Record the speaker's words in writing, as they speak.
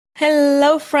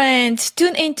Hello, friends.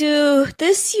 Tune into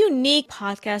this unique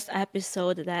podcast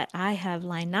episode that I have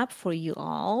lined up for you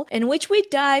all, in which we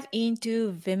dive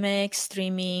into Vimeo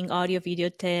streaming, audio video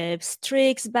tips,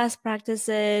 tricks, best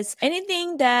practices,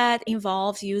 anything that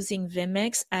involves using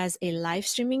Vimeo as a live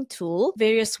streaming tool,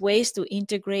 various ways to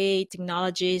integrate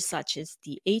technologies such as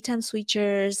the ATEM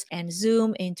switchers and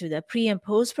Zoom into the pre and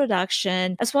post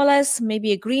production, as well as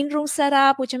maybe a green room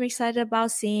setup, which I'm excited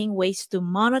about seeing, ways to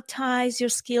monetize your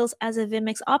skills as a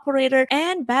Vimeo operator,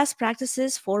 and best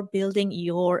practices for building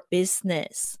your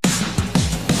business.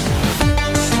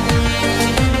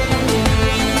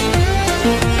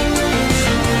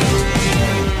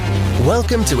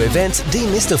 Welcome to Events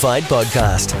Demystified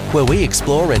podcast, where we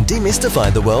explore and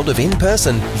demystify the world of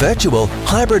in-person, virtual,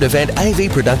 hybrid event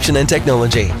AV production and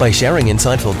technology by sharing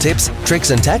insightful tips,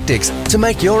 tricks and tactics to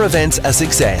make your events a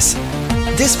success.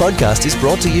 This podcast is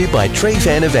brought to you by Tree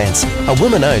Fan Events, a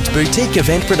woman-owned boutique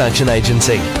event production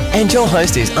agency. And your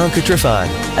host is Anka Trifan,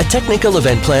 a technical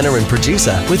event planner and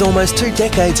producer with almost 2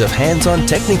 decades of hands-on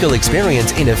technical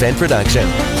experience in event production.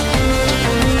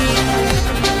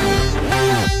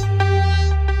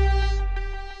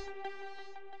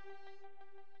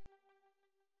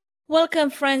 Welcome,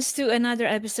 friends, to another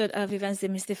episode of Events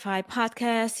Demystified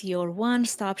podcast, your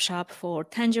one-stop shop for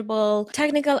tangible,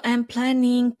 technical, and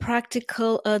planning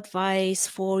practical advice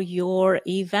for your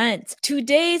event.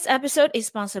 Today's episode is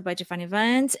sponsored by Trifan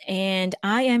Events, and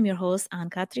I am your host,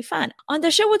 Anka Trifan. On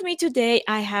the show with me today,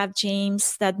 I have James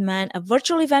Stedman, a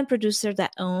virtual event producer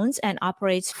that owns and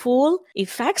operates Full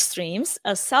Effect Streams,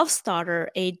 a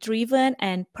self-starter, a driven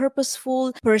and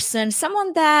purposeful person,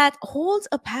 someone that holds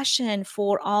a passion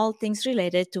for all things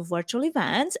related to virtual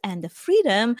events and the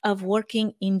freedom of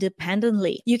working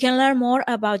independently. You can learn more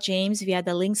about James via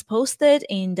the links posted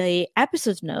in the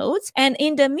episode notes. And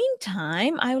in the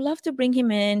meantime, I would love to bring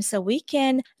him in so we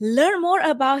can learn more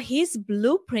about his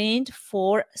blueprint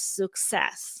for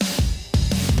success.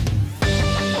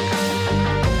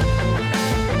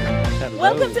 Hello.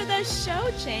 Welcome to the show,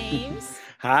 James.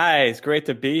 Hi, it's great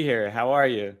to be here. How are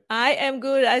you? I am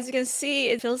good. As you can see,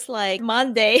 it feels like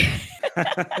Monday.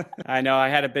 I know I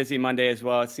had a busy Monday as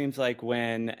well. It seems like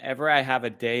whenever I have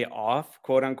a day off,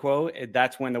 quote unquote,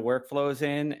 that's when the work flows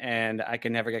in and I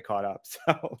can never get caught up.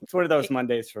 So it's one of those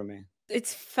Mondays for me.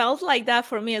 It's felt like that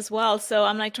for me as well. So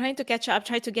I'm like trying to catch up,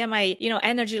 try to get my,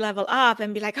 energy level up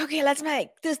and be like, okay, let's make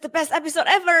this the best episode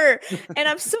ever. And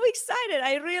I'm so excited.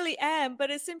 I really am. But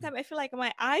at the same time, I feel like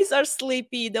my eyes are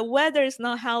sleepy. The weather is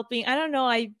not helping. I don't know.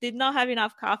 I did not have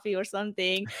enough coffee or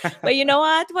something. But you know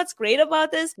what? What's great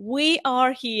about this? We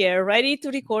are here ready to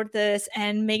record this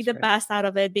and make the best out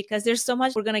of it because there's so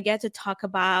much we're going to get to talk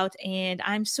about. And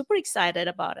I'm super excited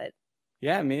about it.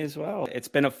 Yeah, me as well. It's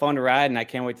been a fun ride and I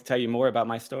can't wait to tell you more about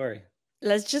my story.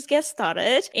 Let's just get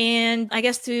started. And I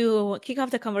guess to kick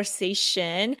off the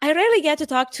conversation, I rarely get to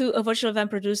talk to a virtual event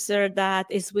producer that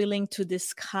is willing to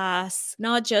discuss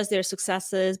not just their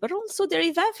successes, but also their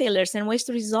event failures and ways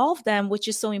to resolve them, which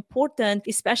is so important,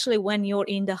 especially when you're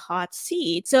in the hot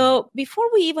seat. So before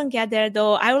we even get there,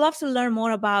 though, I would love to learn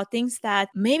more about things that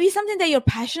maybe something that you're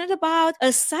passionate about,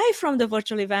 aside from the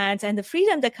virtual events and the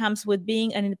freedom that comes with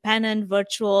being an independent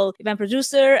virtual event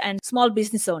producer and small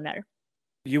business owner.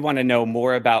 You want to know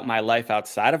more about my life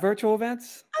outside of virtual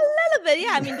events? A little bit,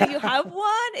 yeah. I mean, do you have one?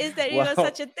 Is there even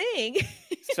such a thing?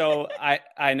 So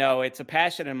I know it's a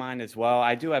passion of mine as well.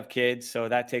 I do have kids, so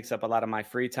that takes up a lot of my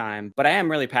free time. But I am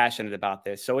really passionate about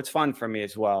this, so it's fun for me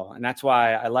as well. And that's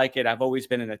why I like it. I've always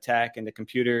been into tech and the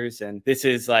computers, and this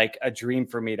is like a dream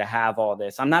for me to have all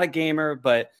this. I'm not a gamer,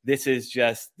 but this is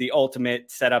just the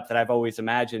ultimate setup that I've always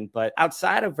imagined. But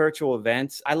outside of virtual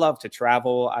events, I love to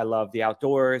travel. I love the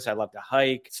outdoors. I love to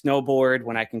hike, snowboard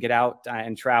when I can get out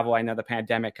and travel. I know the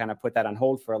pandemic kind of put that on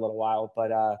hold for a little while,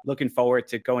 but looking forward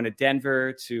to going to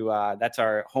Denver to that's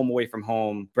our home away from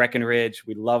home, Breckenridge.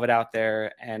 We love it out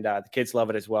there, and the kids love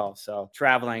it as well. So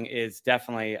traveling is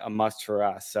definitely a must for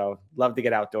us. So love to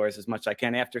get outdoors as much as I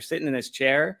can. After sitting in this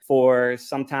chair for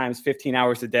sometimes 15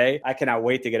 hours a day, I cannot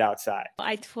wait to get outside.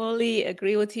 I totally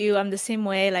agree with you. I'm the same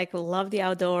way. Like, love the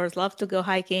outdoors, love to go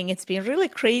hiking. It's been really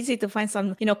crazy to find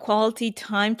some, quality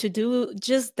time to do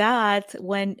just that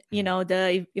when,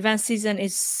 the event season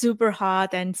is super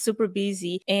hot and super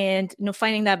busy, and,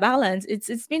 finding that balance,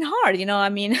 it's been hard, I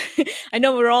mean, I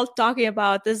know we're all talking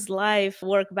about this life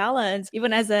work balance,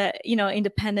 even as a,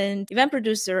 independent event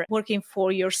producer working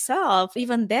for yourself.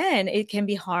 Even then it can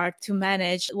be hard to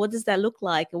manage. What does that look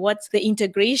like? What's the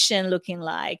integration looking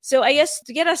like? So I guess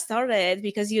to get us started,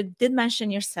 because you did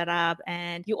mention your setup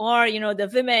and you are, the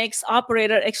Vimix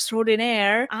operator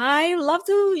extraordinaire, I love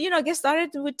to, get started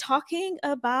with talking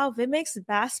about Vimix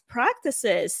best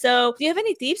practices. So do you have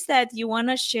any tips that you want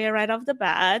to share right off the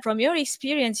bat from your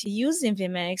experience using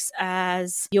Vimix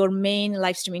as your main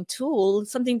live streaming tool,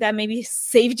 something that maybe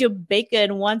saved you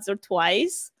bacon once or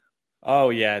twice?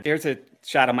 Oh, yeah. There's a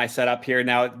shot of my setup here.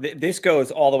 Now, this goes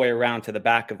all the way around to the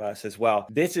back of us as well.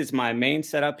 This is my main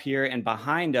setup here. And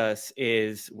behind us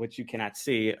is what you cannot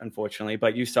see, unfortunately,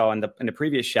 but you saw in the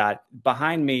previous shot.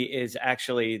 Behind me is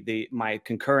actually my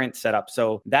concurrent setup.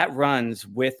 So that runs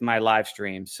with my live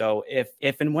stream. So if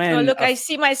and when... Oh, look, I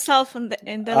see myself in the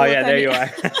Oh, yeah, there you are.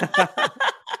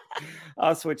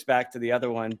 I'll switch back to the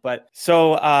other one. But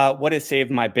so what has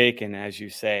saved my bacon, as you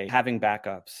say, having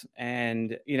backups.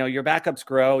 And, your backups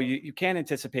grow. You can't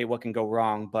anticipate what can go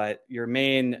wrong, but your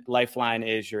main lifeline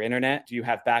is your internet. Do you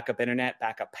have backup internet,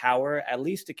 backup power, at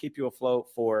least to keep you afloat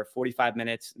for 45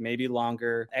 minutes, maybe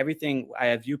longer? Everything. I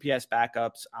have UPS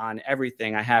backups on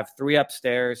everything. I have 3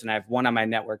 upstairs and I have 1 on my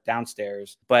network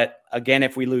downstairs. But again,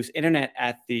 if we lose internet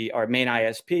at our main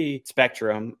ISP,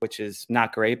 Spectrum, which is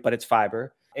not great, but it's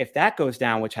fiber. If that goes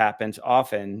down, which happens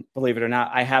often, believe it or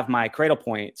not, I have my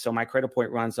Cradlepoint. So my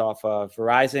Cradlepoint runs off of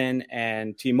Verizon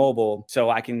and T-Mobile. So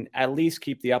I can at least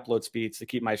keep the upload speeds to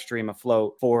keep my stream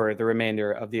afloat for the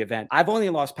remainder of the event. I've only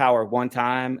lost power one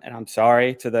time, and I'm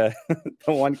sorry to the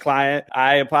one client.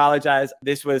 I apologize.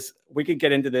 We could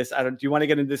get into this. Do you want to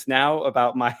get into this now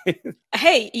about my...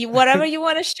 Hey, whatever you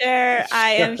want to share,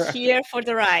 I am here for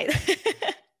the ride.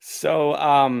 So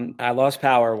I lost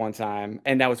power one time,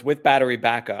 and that was with battery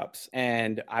backups.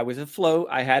 And I was afloat.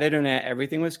 I had internet.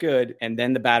 Everything was good. And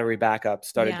then the battery backups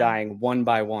started dying one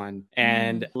by one.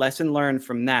 And lesson learned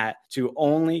from that, to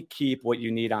only keep what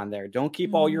you need on there. Don't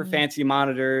keep all your fancy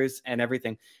monitors and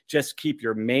everything. Just keep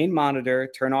your main monitor,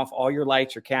 turn off all your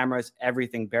lights, your cameras,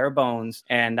 everything bare bones.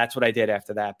 And that's what I did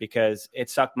after that, because it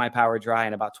sucked my power dry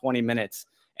in about 20 minutes.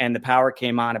 And the power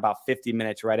came on about 50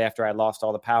 minutes right after I lost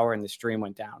all the power and the stream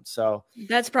went down. So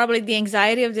that's probably the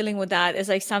anxiety of dealing with that is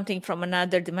like something from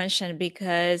another dimension,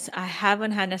 because I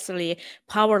haven't had necessarily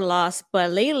power loss, but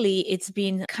lately it's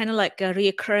been kind of like a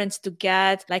reoccurrence to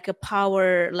get like a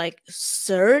power like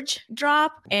surge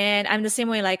drop. And I'm the same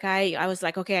way. Like I was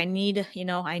like, okay, I need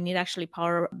actually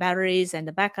power batteries and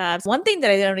the backups. One thing that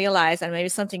I didn't realize, and maybe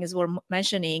something is worth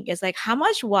mentioning, is like how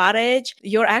much wattage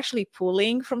you're actually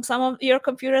pulling from some of your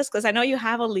computers. Because I know you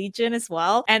have a Legion as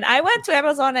well. And I went to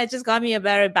Amazon and just got me a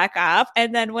battery backup.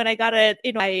 And then when I got it,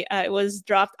 it was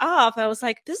dropped off. I was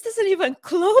like, this isn't even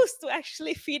close to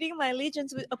actually feeding my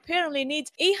Legions, which apparently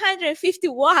needs 850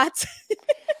 watts.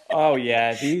 Oh,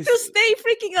 yeah. To stay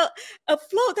freaking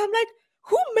afloat. I'm like,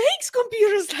 who makes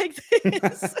computers like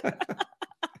this?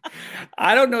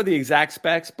 I don't know the exact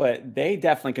specs, but they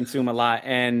definitely consume a lot.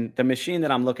 And the machine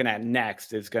that I'm looking at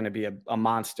next is going to be a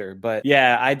monster. But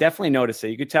yeah, I definitely noticed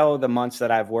it. You could tell the months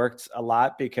that I've worked a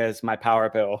lot, because my power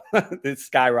bill it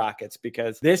skyrockets.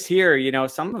 Because this here,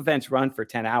 some events run for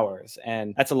 10 hours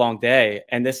and that's a long day.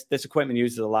 And this equipment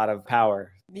uses a lot of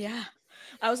power. Yeah.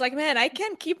 I was like, man, I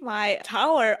can't keep my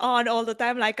tower on all the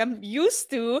time like I'm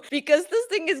used to, because this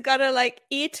thing is gonna like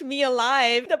eat me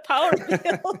alive, the power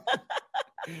bill.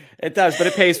 It does, but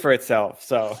it pays for itself.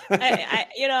 So,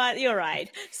 you're right.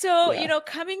 So,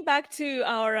 coming back to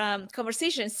our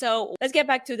conversation. So let's get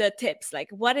back to the tips. Like,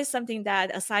 what is something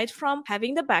that, aside from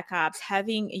having the backups,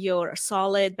 having your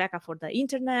solid backup for the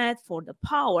internet, for the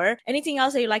power, anything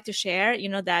else that you'd like to share,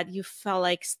 that you felt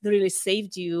like really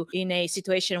saved you in a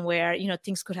situation where,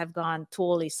 things could have gone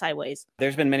totally sideways?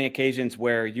 There's been many occasions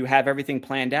where you have everything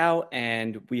planned out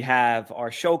and we have our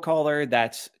show caller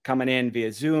that's coming in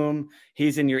via Zoom.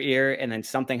 He's in your ear and then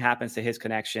something happens to his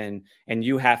connection and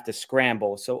you have to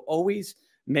scramble. So always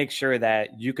make sure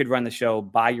that you could run the show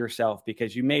by yourself,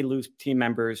 because you may lose team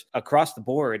members across the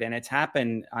board. And it's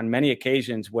happened on many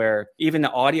occasions where even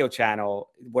the audio channel,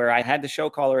 where I had the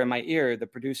show caller in my ear, the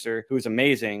producer, who was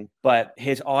amazing, but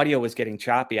his audio was getting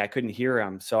choppy. I couldn't hear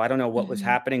him. So I don't know what was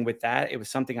happening with that. It was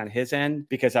something on his end,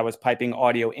 because I was piping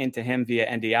audio into him via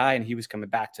NDI and he was coming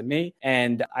back to me.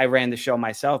 And I ran the show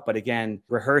myself. But again,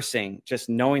 rehearsing, just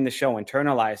knowing the show,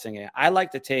 internalizing it. I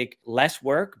like to take less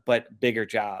work, but bigger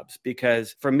jobs, because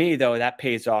videos. For me, though, that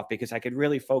pays off because I could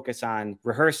really focus on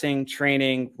rehearsing,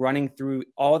 training, running through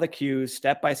all the cues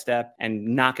step by step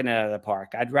and knocking it out of the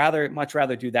park. I'd much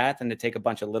rather do that than to take a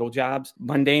bunch of little jobs.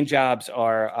 Mundane jobs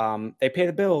are, they pay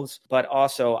the bills, but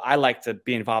also I like to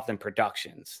be involved in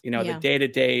productions. The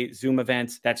day-to-day Zoom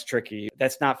events, that's tricky.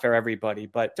 That's not for everybody,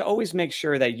 but to always make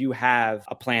sure that you have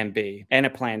a plan B and a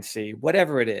plan C,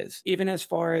 whatever it is. Even as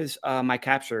far as my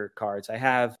capture cards, I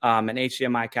have an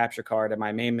HDMI capture card at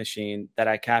my main machine that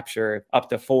I capture up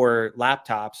to 4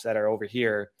 laptops that are over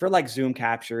here for like Zoom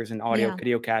captures and audio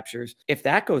video captures. If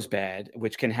that goes bad,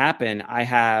 which can happen, I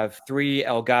have 3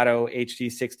 Elgato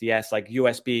HD60S like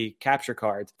USB capture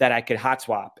cards that I could hot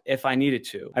swap if I needed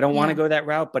to. I don't want to go that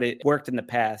route, but it worked in the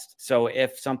past. So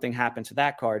if something happens to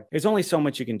that card, there's only so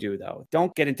much you can do though.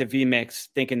 Don't get into vMix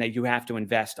thinking that you have to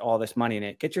invest all this money in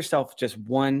it. Get yourself just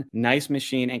one nice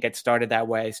machine and get started that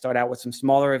way. Start out with some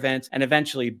smaller events and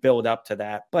eventually build up to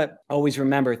that. But always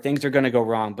remember, things are going to go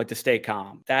wrong, but to stay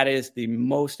calm. That is the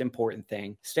most important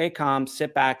thing. Stay calm,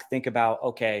 sit back, think about,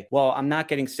 okay, well, I'm not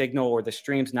getting signal or the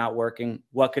stream's not working.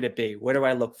 What could it be? Where do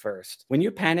I look first? When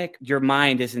you panic, your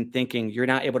mind isn't thinking, you're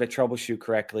not able to troubleshoot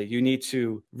correctly. You need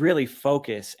to really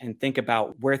focus and think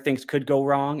about where things could go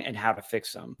wrong and how to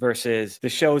fix them versus the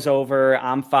show's over,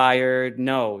 I'm fired.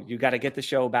 No, you got to get the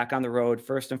show back on the road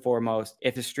first and foremost.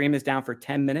 If the stream is down for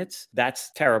 10 minutes,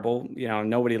 that's terrible.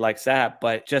 Nobody likes that,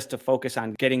 but just to focus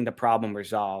on getting the problem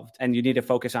resolved. And you need to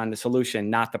focus on the solution,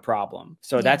 not the problem.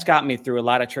 So that's got me through a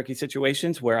lot of tricky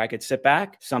situations where I could sit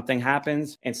back, something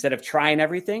happens, instead of trying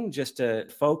everything, just to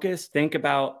focus, think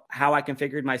about how I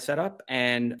configured my setup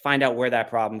and find out where that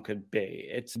problem could be.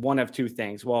 It's one of two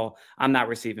things. Well, I'm not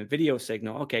receiving video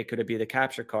signal. Okay, could it be the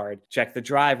capture card? Check the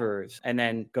drivers and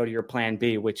then go to your plan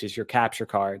B, which is your capture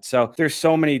card. So there's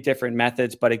so many different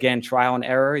methods, but again, trial and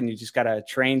error, and you just got to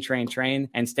train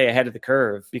and stay ahead of the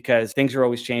curve because things are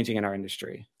always changing in our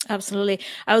industry. Absolutely.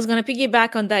 I was going to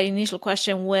piggyback on that initial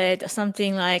question with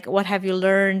something like, what have you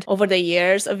learned over the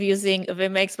years of using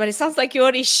vMix? But it sounds like you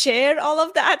already shared all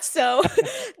of that. So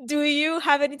do you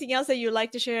have anything else that you'd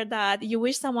like to share that you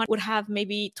wish someone would have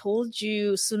maybe told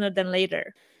you sooner than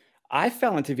later? I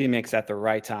fell into vMix at the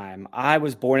right time. I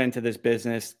was born into this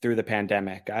business through the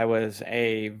pandemic. I was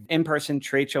a in-person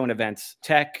trade show and events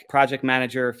tech project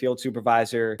manager, field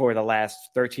supervisor for the last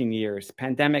 13 years. The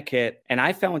pandemic hit and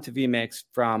I fell into vMix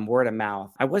from word of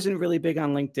mouth. I wasn't really big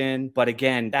on LinkedIn, but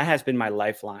again, that has been my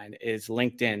lifeline is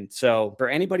LinkedIn. So for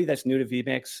anybody that's new to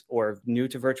vMix or new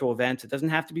to virtual events, it doesn't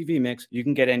have to be vMix. You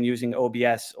can get in using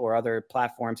OBS or other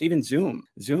platforms, even Zoom.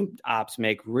 Zoom ops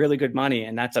make really good money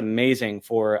and that's amazing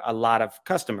for a lot of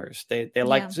customers. They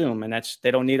like Zoom and they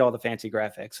don't need all the fancy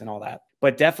graphics and all that.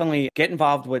 But definitely get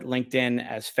involved with LinkedIn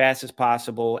as fast as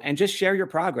possible and just share your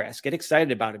progress. Get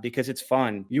excited about it because it's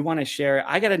fun. You want to share,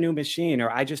 I got a new machine or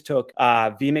I just took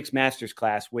a vMix Masters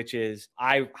class, which is,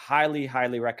 I highly,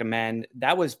 highly recommend.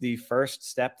 That was the first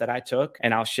step that I took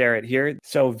and I'll share it here.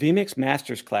 So vMix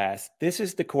Masters class, this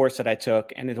is the course that I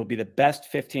took and it'll be the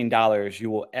best $15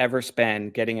 you will ever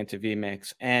spend getting into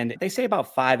vMix. And they say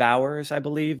about 5 hours, I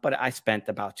believe, but I spent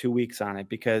about 2 weeks on it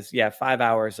because 5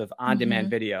 hours of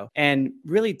on-demand video. And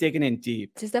really digging in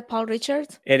deep. Is that Paul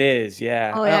Richards? It is,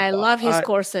 yeah. Oh, yeah, I love his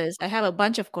courses. I have a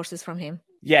bunch of courses from him.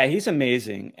 Yeah, he's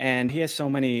amazing. And he has so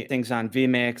many things on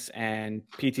vMix and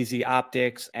PTZ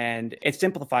optics, and it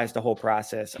simplifies the whole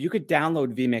process. You could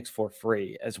download vMix for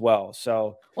free as well.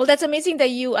 So, well, that's amazing that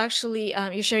you actually,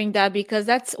 you're sharing that because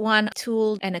that's one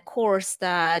tool and a course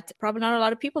that probably not a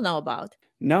lot of people know about.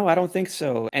 No, I don't think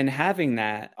so. And having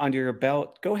that under your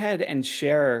belt, go ahead and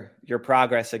share your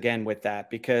progress again with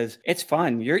that because it's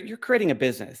fun. You're creating a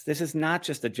business. This is not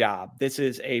just a job. This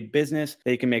is a business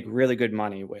that you can make really good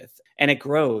money with. And it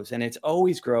grows and it's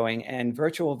always growing. And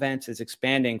virtual events is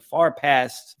expanding far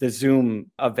past the Zoom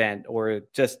event or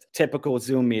just typical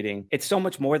Zoom meeting. It's so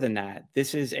much more than that.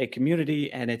 This is a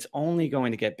community and it's only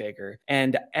going to get bigger.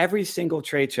 And every single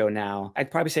trade show now,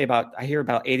 I'd probably say I hear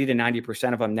about 80 to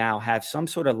 90% of them now have some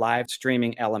sort of live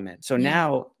streaming element. So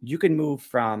now you can move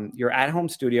from your at-home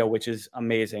studio, which is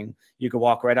amazing. You could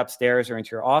walk right upstairs or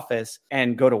into your office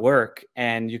and go to work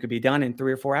and you could be done in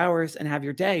 3 or 4 hours and have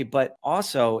your day. But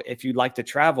also if you'd like to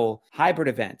travel, hybrid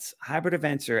events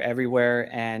are everywhere.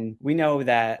 And we know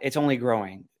that it's only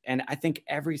growing. And I think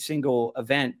every single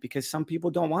event, because some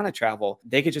people don't want to travel,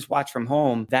 they could just watch from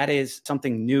home. That is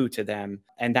something new to them.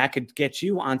 And that could get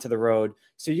you onto the road.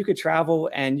 So you could travel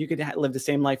and you could live the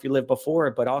same life you lived before,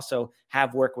 but also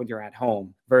have work when you're at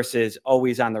home versus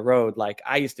always on the road. Like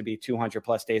I used to be 200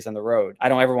 plus days on the road. I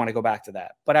don't ever want to go back to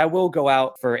that, but I will go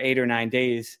out for 8 or 9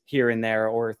 days here and there,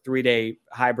 or a 3-day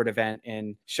hybrid event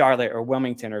in Charlotte or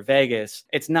Wilmington or Vegas.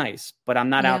 It's nice, but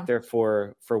I'm not out there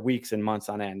for weeks and months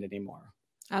on end anymore.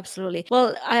 Absolutely.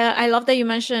 Well, I love that you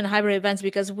mentioned hybrid events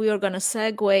because we are going to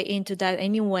segue into that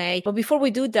anyway. But before we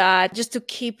do that, just to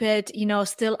keep it,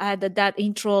 still at that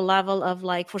intro level of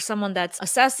like for someone that's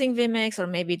assessing vMix, or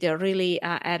maybe they're really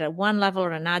at a one level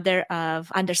or another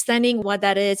of understanding what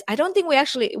that is. I don't think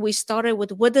we started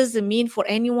with what does it mean for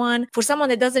anyone, for someone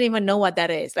that doesn't even know what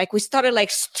that is. Like we started like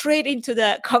straight into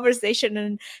the conversation,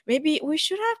 and maybe we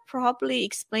should have probably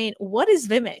explained what is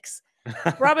vMix.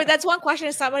 Robert, that's one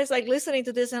question. Somebody's like listening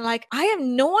to this and like, I have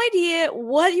no idea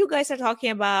what you guys are talking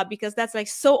about because that's like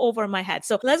so over my head.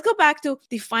 So let's go back to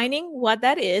defining what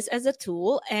that is as a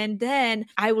tool. And then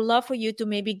I would love for you to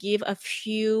maybe give a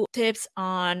few tips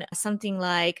on something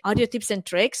like audio tips and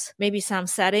tricks, maybe some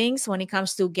settings when it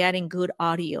comes to getting good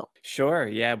audio. Sure.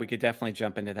 Yeah, we could definitely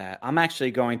jump into that. I'm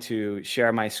actually going to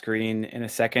share my screen in a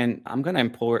second. I'm going to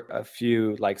import a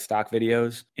few like stock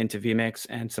videos into vMix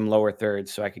and some lower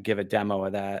thirds so I could give a demo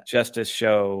of that just to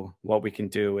show what we can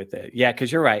do with it. Yeah, because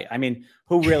you're right. I mean,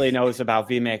 who really knows about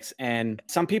vMix? And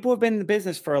some people have been in the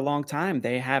business for a long time.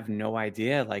 They have no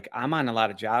idea. Like I'm on a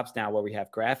lot of jobs now where we have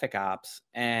graphic ops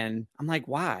and I'm like,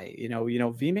 why?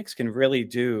 vMix can really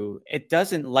do, it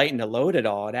doesn't lighten the load at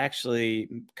all. It actually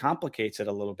complicates it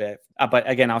a little bit. But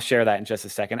again, I'll share that in just a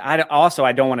second. I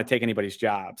don't want to take anybody's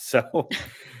job.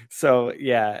 So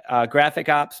yeah, graphic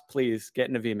ops, please get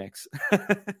into vMix.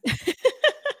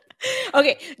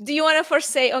 Okay. Do you want to first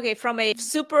say, okay, from a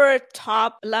super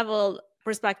top level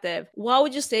perspective, what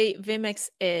would you say vMix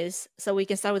is so we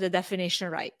can start with the definition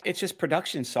right? It's just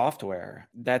production software.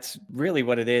 That's really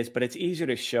what it is, but it's easier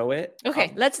to show it.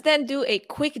 Okay, let's then do a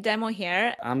quick demo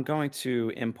here. I'm going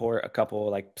to import a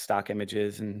couple like stock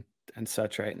images and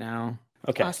such right now.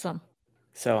 Okay. Awesome.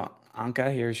 So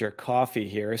Anka, here's your coffee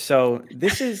here. So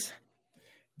this is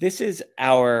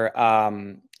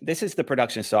our this is the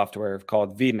production software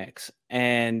called vMix,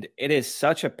 and it is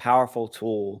such a powerful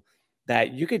tool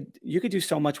that you could do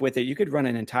so much with it. You could run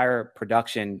an entire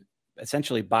production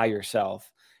essentially by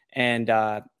yourself. And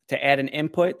to add an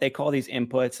input, they call these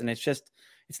inputs, and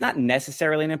it's not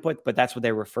necessarily an input, but that's what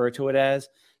they refer to it as.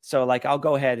 So like I'll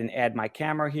go ahead and add my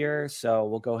camera here. So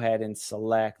we'll go ahead and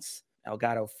select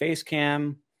Elgato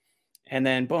Facecam, and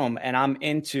then boom, and I'm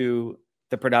into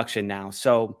the production now.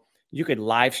 So you could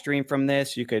live stream from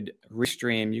this. You could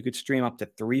restream. You could stream up to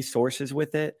 3 sources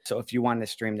with it. So if you wanted to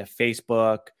stream to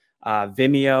Facebook,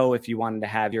 Vimeo, if you wanted to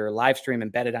have your live stream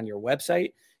embedded on your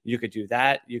website, you could do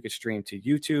that. You could stream to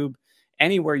YouTube,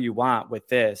 anywhere you want with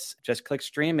this. Just click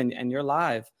stream and you're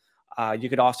live. You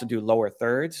could also do lower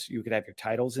thirds. You could have your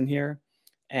titles in here.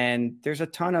 And there's a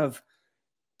ton of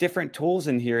different tools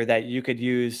in here that you could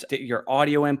use, your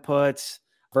audio inputs,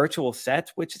 virtual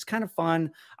sets, which is kind of fun.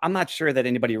 I'm not sure that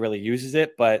anybody really uses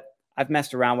it, but I've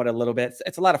messed around with it a little bit.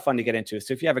 It's a lot of fun to get into.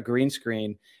 So if you have a green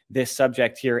screen, this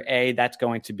subject here, that's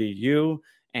going to be you,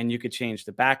 and you could change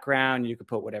the background. You could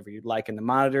put whatever you'd like in the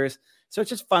monitors. So it's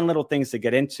just fun little things to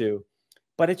get into,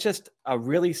 but it's just a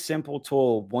really simple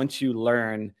tool once you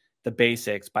learn the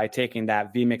basics by taking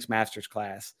that vMix Masters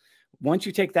class. Once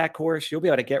you take that course, you'll be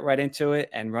able to get right into it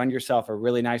and run yourself a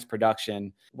really nice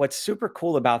production. What's super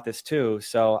cool about this too,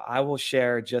 so I will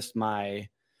share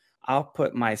I'll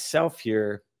put myself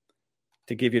here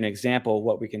to give you an example of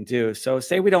what we can do. So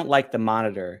say we don't like the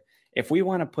monitor. If we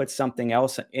want to put something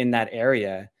else in that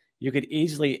area, you could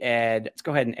easily let's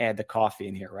go ahead and add the coffee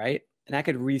in here, right? And I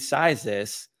could resize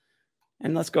this,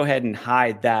 and let's go ahead and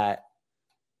hide that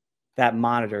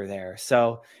monitor there.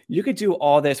 So you could do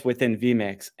all this within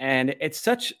vMix, and it's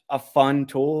such a fun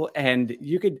tool, and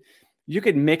you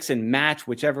could mix and match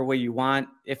whichever way you want.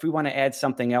 If we want to add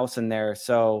something else in there,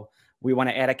 so we want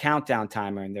to add a countdown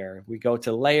timer in there, we go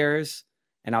to layers,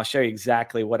 and I'll show you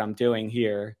exactly what I'm doing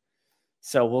here.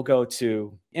 So we'll go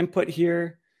to input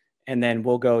here, and then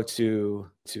we'll go to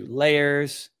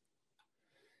layers.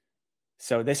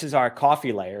 So this is our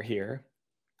coffee layer here.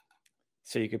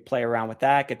 So you could play around with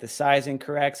that, get the sizing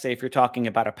correct. Say if you're talking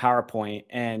about a PowerPoint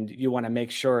and you want to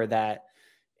make sure that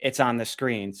it's on the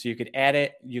screen. So you could add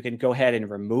it. You can go ahead and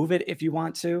remove it if you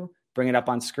want to, bring it up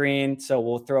on screen. So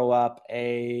we'll throw up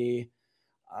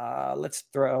let's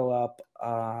throw up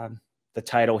the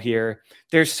title here.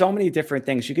 There's so many different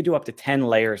things. You could do up to 10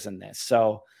 layers in this.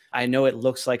 So I know it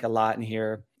looks like a lot in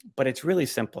here, but it's really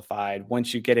simplified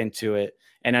once you get into it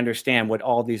and understand what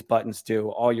all these buttons do,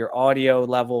 all your audio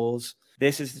levels.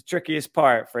 This is the trickiest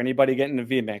part for anybody getting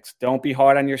into vMix. Don't be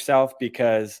hard on yourself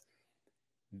because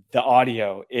the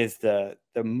audio is the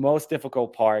most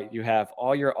difficult part. You have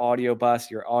all your audio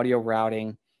bus, your audio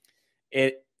routing.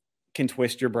 It can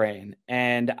twist your brain.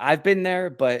 And I've been there,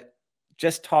 but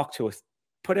just talk to us.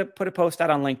 Put a post out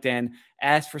on LinkedIn,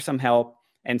 ask for some help,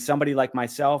 and somebody like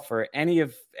myself or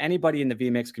anybody in the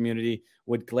vMix community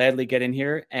would gladly get in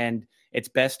here. And it's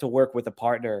best to work with a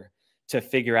partner to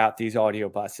figure out these audio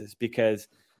buses, because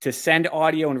to send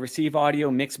audio and receive audio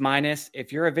mix minus,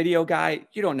 if you're a video guy,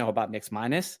 you don't know about mix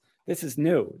minus. This is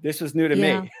new. This was new to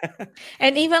me.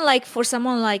 And even like for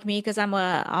someone like me, because I'm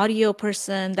an audio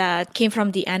person that came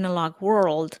from the analog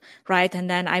world, right? And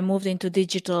then I moved into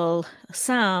digital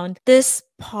sound. This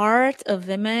part of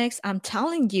vMix, I'm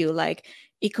telling you, like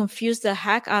it confused the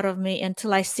heck out of me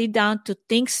until I sit down to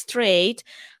think straight.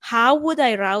 How would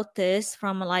I route this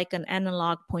from like an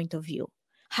analog point of view?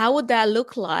 How would that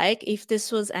look like if this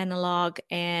was analog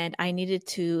and I needed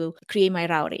to create my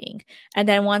routing? And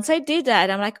then once I did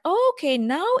that, I'm like, oh, okay,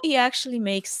 now it actually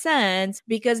makes sense,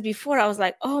 because before I was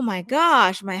like, oh my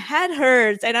gosh, my head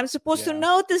hurts and I'm supposed to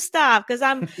know this stuff because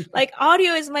I'm like,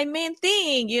 audio is my main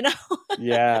thing, you know?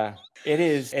 Yeah, it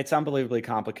is. It's unbelievably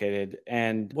complicated.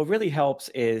 And what really helps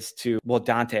is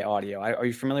Dante Audio. Are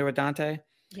you familiar with Dante?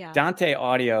 Yeah. Dante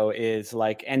Audio is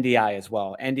like NDI as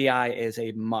well. NDI is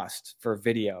a must for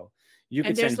video.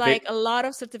 And there's like a lot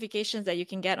of certifications that you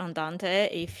can get on Dante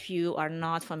if you are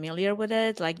not familiar with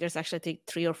it. Like there's actually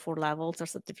 3 or 4 levels of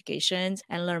certifications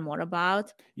and learn more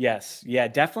about. Yes. Yeah,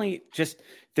 definitely. Just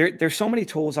there's so many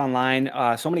tools online,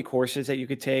 so many courses that you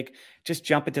could take. Just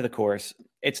jump into the course.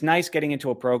 It's nice getting into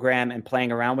a program and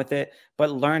playing around with it, but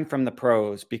learn from the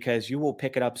pros, because you will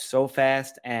pick it up so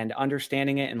fast, and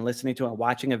understanding it and listening to it and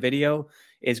watching a video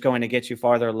is going to get you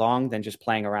farther along than just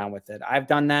playing around with it. I've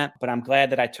done that, but I'm glad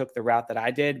that I took the route that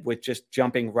I did with just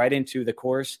jumping right into the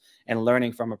course and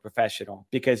learning from a professional,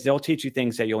 because they'll teach you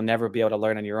things that you'll never be able to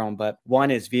learn on your own. But one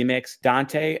is vMix,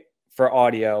 Dante for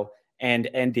audio, and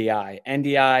NDI.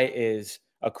 NDI is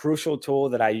a crucial tool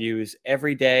that I use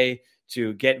every day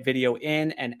to get video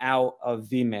in and out of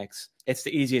vMix. It's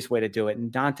the easiest way to do it, and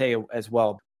Dante as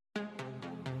well.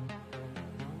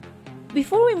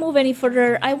 Before we move any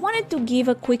further, I wanted to give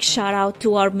a quick shout out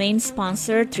to our main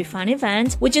sponsor, Trifan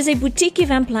Events, which is a boutique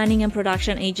event planning and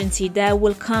production agency that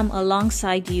will come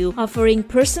alongside you, offering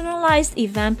personalized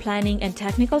event planning and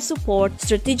technical support,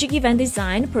 strategic event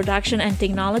design, production and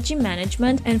technology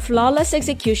management, and flawless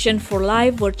execution for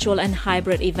live, virtual, and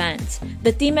hybrid events.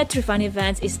 The team at Trifan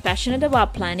Events is passionate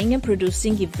about planning and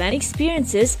producing event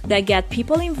experiences that get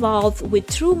people involved with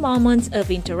true moments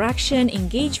of interaction,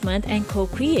 engagement, and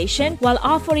co-creation, while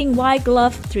offering white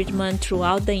glove treatment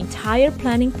throughout the entire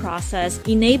planning process,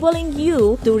 enabling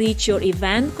you to reach your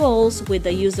event goals with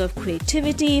the use of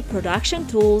creativity, production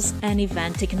tools, and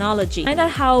event technology. Find out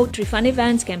how Trifan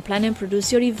Events can plan and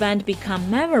produce your event become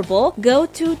memorable. Go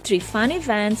to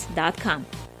trifanevents.com.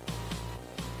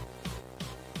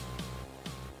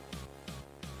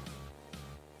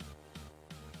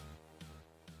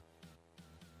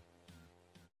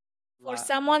 For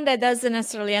someone that doesn't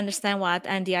necessarily understand what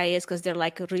NDI is, because they're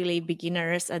like really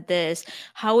beginners at this,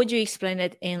 how would you explain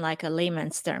it in like a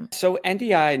layman's term? So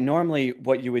NDI, normally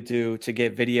what you would do to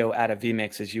get video out of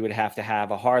vMix is you would have to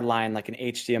have a hard line like an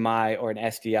HDMI or an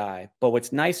SDI. But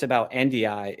what's nice about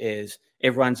NDI is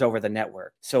it runs over the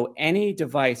network. So any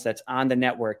device that's on the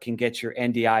network can get your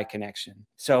NDI connection.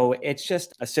 So it's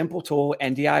just a simple tool,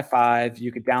 NDI 5.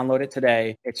 You could download it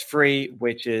today. It's free,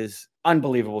 which is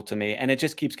unbelievable to me. And it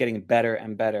just keeps getting better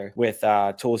and better with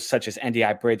tools such as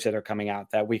NDI Bridge that are coming out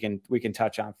that we can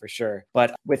touch on for sure.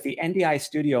 But with the NDI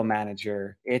Studio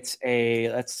Manager, it's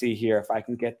let's see here if I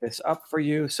can get this up for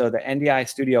you. So the NDI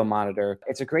Studio Monitor,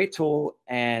 it's a great tool,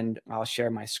 and I'll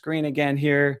share my screen again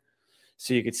here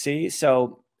so you could see.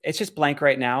 So it's just blank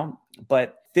right now,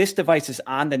 but this device is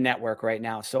on the network right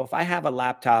now. So if I have a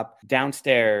laptop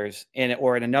downstairs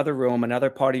or in another room,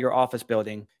 another part of your office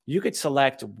building, you could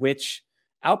select which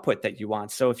output that you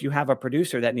want. So if you have a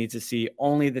producer that needs to see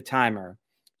only the timer,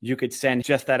 you could send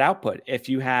just that output. If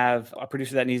you have a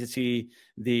producer that needs to see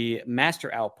the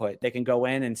master output, they can go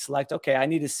in and select, okay, I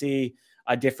need to see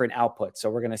a different output.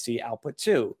 So we're going to see output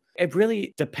 2. It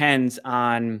really depends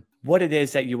on what it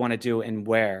is that you want to do and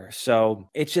where. So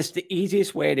it's just the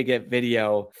easiest way to get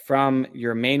video from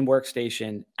your main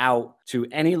workstation out to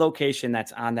any location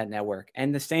that's on that network.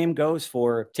 And the same goes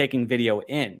for taking video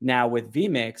in. Now with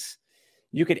vMix,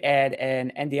 you could add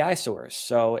an NDI source.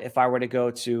 So if I were to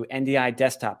go to NDI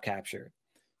desktop capture,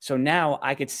 so now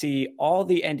I could see all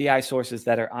the NDI sources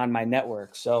that are on my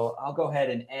network. So I'll go ahead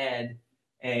and add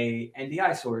a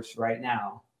NDI source right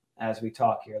now as we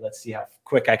talk here. Let's see how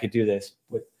quick I could do this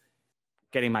with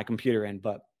getting my computer in,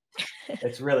 but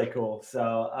it's really cool.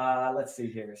 So let's see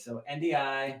here. So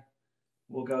NDI,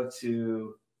 we'll go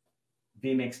to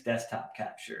vMix desktop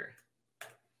capture.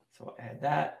 So I'll add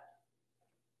that.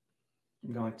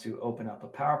 I'm going to open up a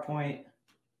PowerPoint.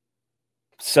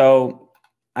 So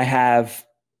I have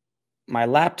my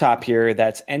laptop here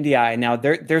that's NDI. Now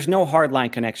there's no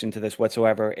hardline connection to this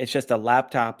whatsoever. It's just a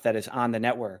laptop that is on the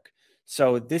network.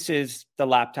 So this is the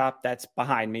laptop that's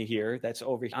behind me here. That's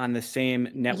over on the same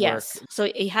network. Yes. So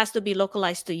it has to be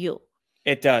localized to you.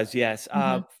 It does. Yes.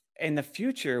 In the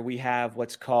future, we have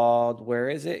what's called, where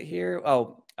is it here?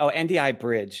 Oh, NDI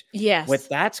Bridge. Yes. What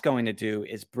that's going to do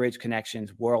is bridge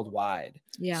connections worldwide.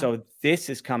 Yeah. So this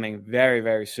is coming very,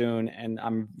 very soon. And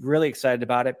I'm really excited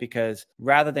about it because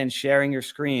rather than sharing your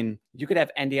screen, you could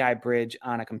have NDI Bridge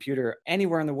on a computer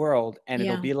anywhere in the world, and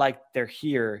it'll be like they're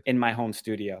here in my home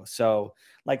studio. So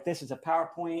like this is a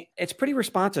PowerPoint. It's pretty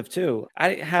responsive too.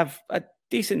 I have a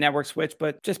decent network switch,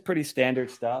 but just pretty standard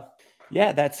stuff.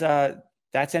 Yeah, that's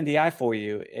NDI for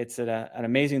you. It's an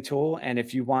amazing tool. And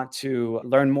if you want to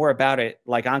learn more about it,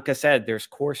 like Anka said, there's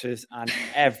courses on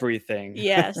everything.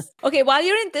 Yes. Okay. While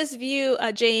you're in this view,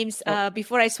 James,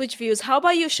 before I switch views, how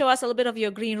about you show us a little bit of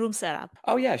your green room setup?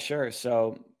 Oh, yeah, sure.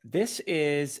 So this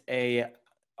is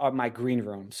my green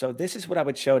room. So this is what I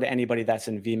would show to anybody that's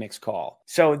in vMix call.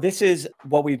 So this is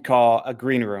what we'd call a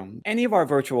green room. Any of our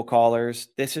virtual callers,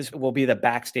 will be the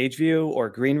backstage view or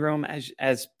green room,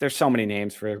 as there's so many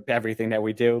names for everything that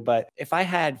we do. But if I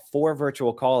had 4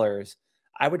 virtual callers,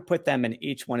 I would put them in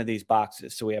each one of these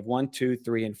boxes. So we have 1, 2,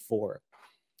 3, and 4.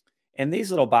 And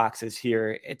these little boxes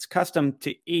here, it's custom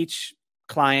to each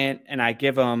client, and I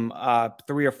give them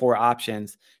 3 or 4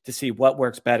 options to see what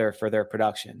works better for their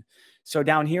production. So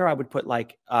down here, I would put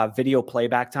like a video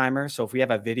playback timer. So if we have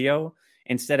a video,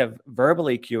 instead of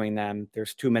verbally cueing them,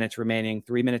 there's 2 minutes remaining,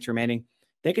 3 minutes remaining,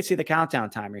 they could see the countdown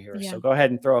timer here. Yeah. So go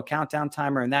ahead and throw a countdown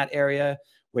timer in that area,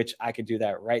 which I could do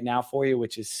that right now for you,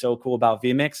 which is so cool about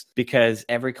vMix because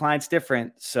every client's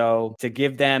different. So to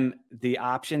give them the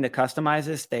option to customize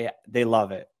this, they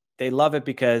love it. They love it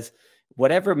because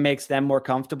whatever makes them more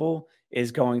comfortable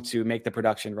is going to make the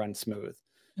production run smooth.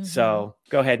 So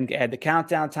go ahead and add the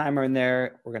countdown timer in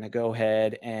there. We're going to go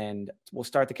ahead and we'll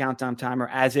start the countdown timer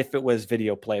as if it was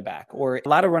video playback. Or a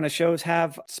lot of run-of-shows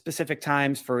have specific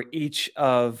times for each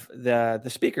of the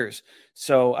speakers.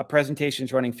 So a presentation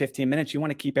is running 15 minutes. You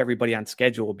want to keep everybody on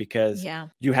schedule because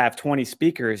you have 20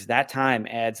 speakers. That time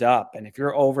adds up. And if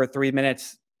you're over 3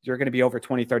 minutes, you're going to be over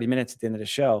 20, 30 minutes at the end of the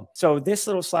show. So this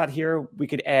little slot here, we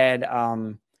could add,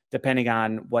 depending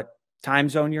on what time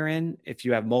zone you're in. If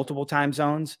you have multiple time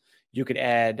zones, you could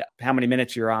add how many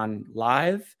minutes you're on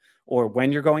live or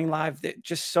when you're going live.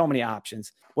 Just so many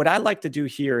options. What I like to do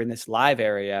here in this live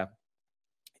area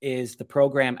is the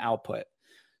program output.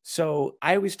 So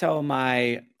I always tell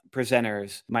my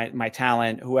presenters, my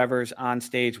talent, whoever's on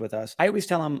stage with us, I always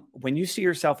tell them, when you see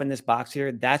yourself in this box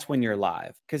here, that's when you're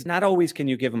live. Because not always can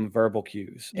you give them verbal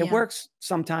cues. It works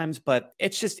sometimes, but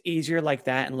it's just easier like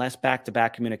that and less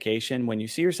back-to-back communication. When you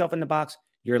see yourself in the box,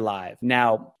 you're live.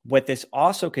 Now, what this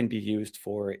also can be used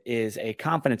for is a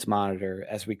confidence monitor,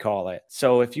 as we call it.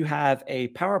 So if you have a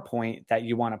PowerPoint that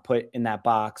you want to put in that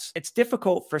box, it's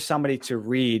difficult for somebody to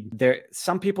read.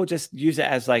 Some people just use it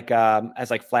as like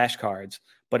flashcards,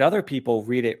 but other people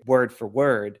read it word for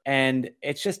word. And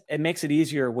it makes it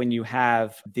easier when you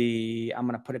have I'm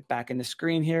going to put it back in the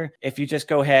screen here. If you just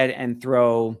go ahead and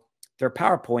throw their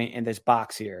PowerPoint in this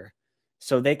box here,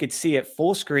 so they could see it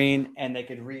full screen and they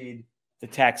could read the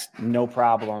text, no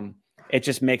problem. It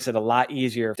just makes it a lot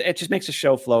easier. It just makes the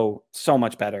show flow so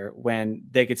much better when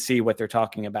they could see what they're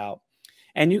talking about.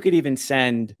 And you could even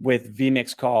send with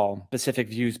vMix Call specific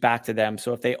views back to them.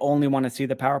 So if they only want to see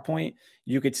the PowerPoint,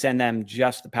 you could send them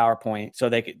just the PowerPoint so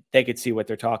they could see what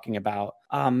they're talking about.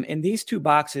 In these 2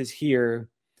 boxes here,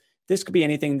 this could be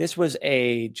anything. This was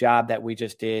a job that we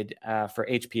just did for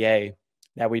HPA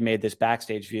that we made this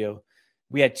backstage view.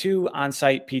 We had 2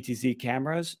 on-site PTZ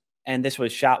cameras, and this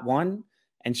was shot 1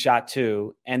 and shot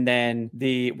 2. And then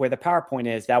where the PowerPoint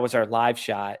is, that was our live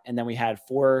shot. And then we had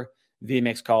 4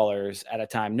 vMix callers at a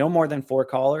time, no more than 4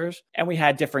 callers. And we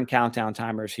had different countdown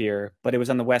timers here, but it was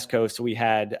on the West Coast. So we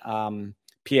had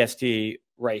PST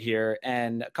right here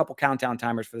and a couple countdown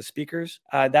timers for the speakers.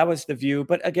 That was the view.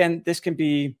 But again, this can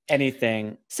be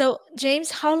anything. So,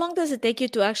 James, how long does it take you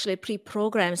to actually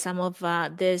pre-program some of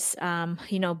this,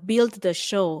 build the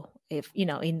show, if,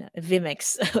 in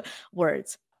Vimix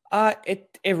words?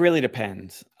 It really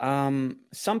depends.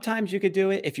 Sometimes you could do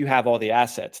it if you have all the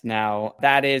assets. Now,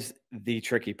 that is the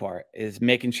tricky part, is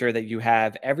making sure that you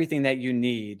have everything that you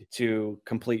need to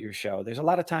complete your show. There's a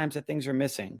lot of times that things are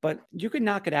missing, but you could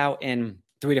knock it out in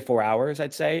 3 to 4 hours,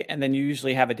 I'd say. And then you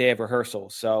usually have a day of rehearsal.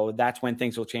 So that's when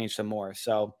things will change some more.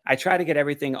 So I try to get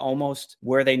everything almost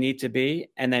where they need to be.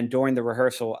 And then during the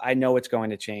rehearsal, I know it's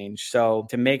going to change. So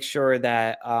to make sure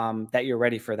that, that you're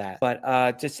ready for that,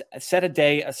 but just set a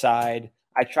day aside.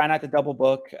 I try not to double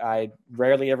book. I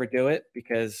rarely ever do it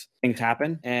because things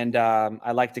happen. And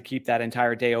I like to keep that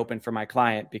entire day open for my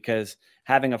client, because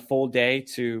having a full day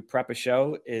to prep a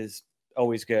show is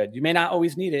always good. You may not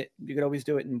always need it. You could always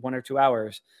do it in 1 or 2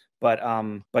 hours, but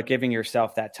giving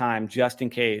yourself that time just in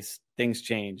case things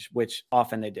change, which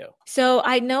often they do. So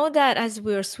I know that as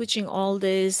we were switching all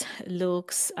these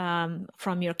looks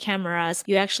from your cameras,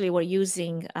 you actually were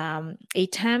using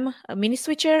ATEM, a mini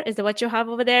switcher. Is that what you have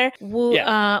over there?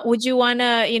 Would you want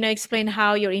to, explain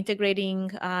how you're integrating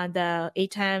the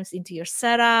ATEMs into your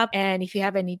setup? And if you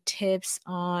have any tips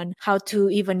on how to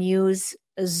even use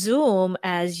Zoom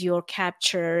as your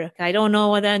capture. I don't know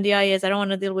what the NDI is. I don't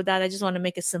want to deal with that. I just want to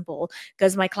make it simple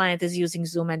because my client is using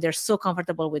Zoom and they're so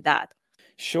comfortable with that.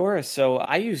 Sure. So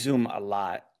I use Zoom a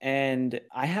lot, and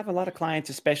I have a lot of clients,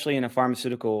 especially in the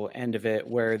pharmaceutical end of it,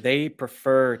 where they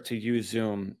prefer to use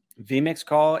Zoom. vMix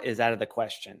call is out of the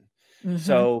question. Mm-hmm.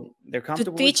 So they're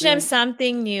comfortable to teach them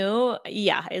something new.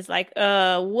 Yeah, it's like,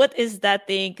 what is that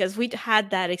thing? Because we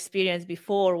had that experience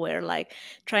before where like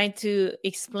trying to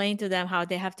explain to them how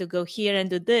they have to go here and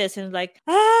do this, and like,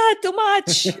 too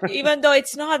much, even though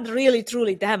it's not really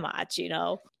truly that much,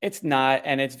 It's not,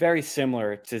 and it's very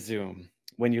similar to Zoom.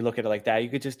 When you look at it like that, you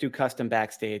could just do custom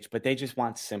backstage, but they just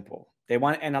want simple. They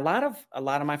want, and a lot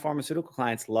of my pharmaceutical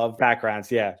clients love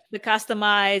backgrounds. Yeah. The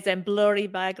customized and blurry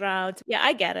background. Yeah,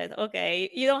 I get it. Okay.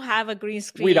 You don't have a green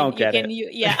screen. We don't get it.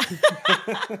 Yeah.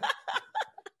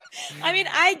 I mean,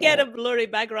 I get a blurry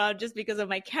background just because of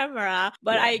my camera,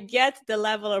 but I get the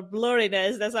level of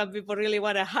blurriness that some people really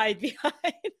want to hide behind.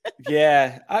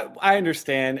 Yeah, I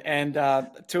understand. And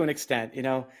to an extent,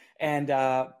 and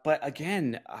but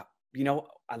again,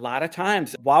 a lot of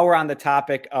times while we're on the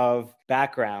topic of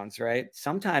backgrounds, right?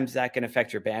 Sometimes that can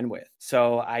affect your bandwidth.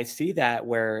 So I see that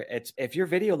where if your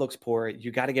video looks poor,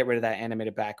 you got to get rid of that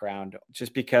animated background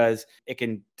just because it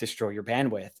can destroy your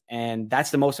bandwidth. And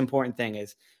that's the most important thing,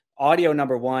 is audio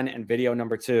number 1 and video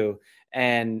number 2.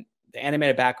 And the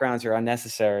animated backgrounds are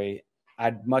unnecessary.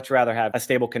 I'd much rather have a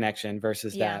stable connection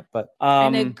versus that. But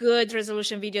and a good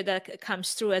resolution video that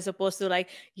comes through, as opposed to like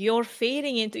you're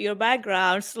fading into your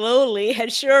background slowly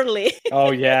and surely.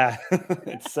 Oh yeah,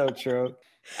 it's so true.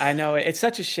 I know, it's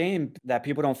such a shame that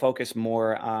people don't focus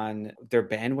more on their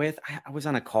bandwidth. I was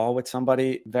on a call with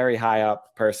somebody, very high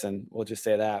up person, we'll just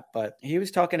say that, but he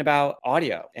was talking about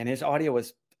audio, and his audio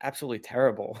was absolutely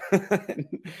terrible.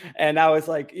 And I was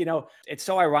like, it's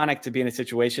so ironic to be in a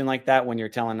situation like that when you're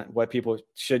telling what people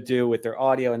should do with their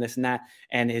audio and this and that,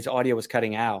 and his audio was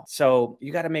cutting out. So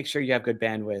you got to make sure you have good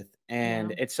bandwidth.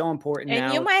 And it's so important and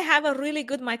now. You might have a really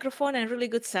good microphone and really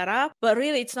good setup, but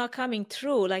really it's not coming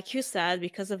through, like you said,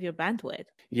 because of your bandwidth.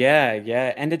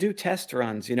 Yeah. And to do test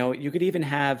runs, you could even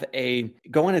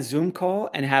go on a Zoom call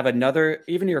and have another,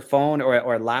 even your phone or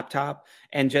a laptop,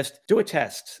 and just do a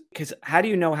test. Because how do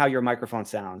you know how your microphone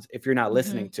sounds if you're not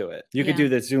listening to it? You could do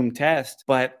the Zoom test,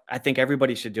 but I think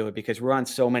everybody should do it because we're on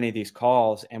so many of these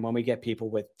calls. And when we get people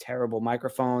with terrible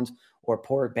microphones or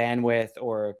poor bandwidth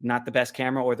or not the best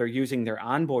camera, or they're using their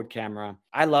onboard camera.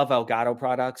 I love Elgato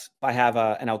products. I have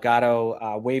an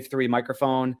Elgato Wave 3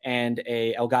 microphone and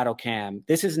a Elgato cam.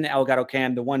 This is an Elgato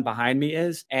cam. The one behind me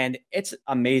is, and it's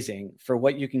amazing for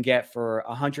what you can get for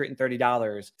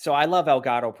 $130. So I love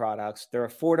Elgato products. They're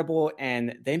affordable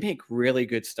and they make really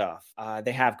good stuff.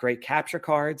 They have great capture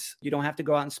cards. You don't have to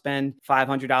go out and spend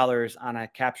 $500 on a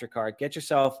capture card. Get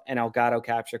yourself an Elgato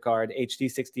capture card,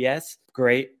 HD60S.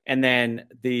 Great. And then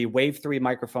the Wave 3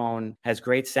 microphone has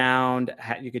great sound.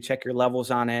 You could check your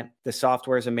levels on it. The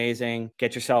software is amazing.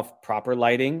 Get yourself proper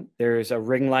lighting. There's a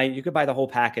ring light. You could buy the whole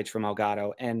package from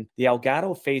Elgato. And the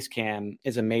Elgato face cam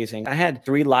is amazing. I had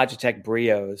 3 Logitech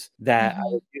Brios that I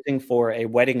was using for a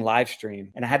wedding live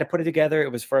stream. And I had to put it together.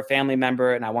 It was for a family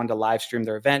member and I wanted to live stream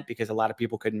their event because a lot of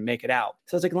people couldn't make it out.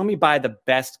 So I was like, let me buy the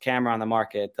best camera on the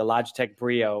market, the Logitech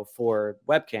Brio for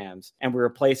webcams. And we were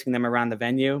placing them around the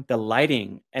venue. The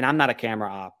lighting, and I'm not a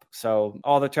camera op, So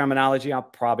all the terminology, I'll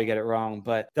probably get it wrong,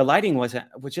 but the lighting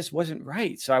just wasn't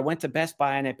right. So I went to Best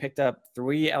Buy and I picked up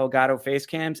 3 Elgato face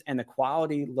cams, and the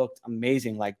quality looked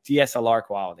amazing, like DSLR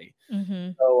quality.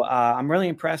 Mm-hmm. So I'm really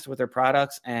impressed with their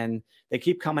products, and they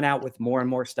keep coming out with more and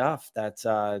more stuff that's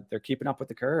they're keeping up with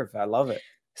the curve. I love it.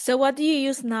 So what do you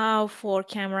use now for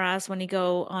cameras when you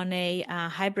go on a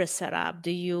hybrid setup?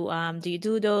 Do you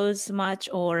do those much,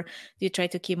 or do you try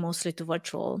to keep mostly to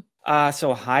virtual?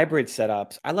 So hybrid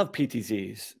setups, I love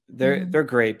PTZs. They're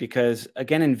great because,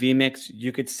 again, in vMix,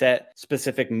 you could set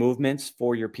specific movements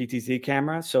for your PTZ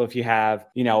camera. So if you have,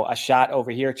 a shot over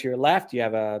here to your left, you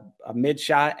have a mid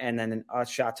shot and then a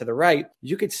shot to the right,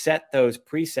 you could set those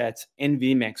presets in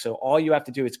vMix. So all you have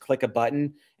to do is click a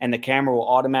button and the camera will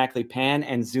automatically pan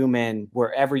and zoom in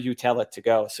wherever you tell it to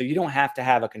go. So you don't have to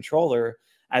have a controller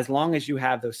as long as you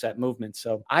have those set movements.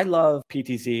 So I love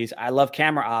PTZs. I love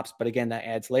camera ops, but again, that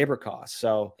adds labor costs.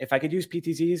 So if I could use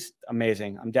PTZs,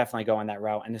 amazing. I'm definitely going that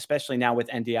route. And especially now with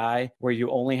NDI, where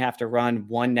you only have to run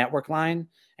one network line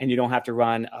and you don't have to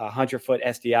run 100-foot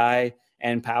SDI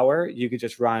and power, you could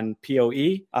just run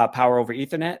PoE, power over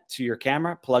Ethernet to your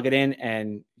camera, plug it in,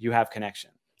 and you have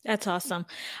connection. That's awesome.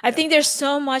 I think there's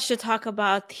so much to talk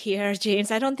about here, James.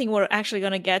 I don't think we're actually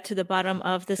going to get to the bottom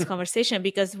of this conversation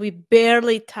because we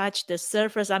barely touched the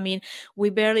surface. I mean, we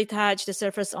barely touched the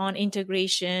surface on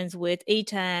integrations with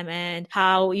ATEM and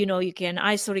how, you can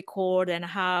ISO record and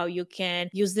how you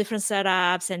can use different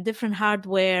setups and different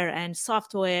hardware and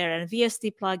software and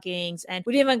VST plugins. And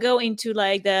we didn't even go into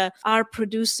like our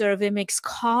producer vMix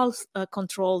call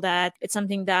control. That it's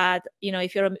something that,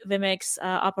 if you're a vMix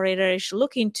operator, you should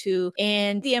look into,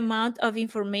 and the amount of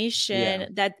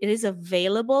information that it is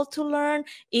available to learn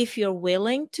if you're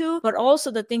willing to, but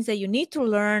also the things that you need to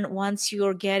learn once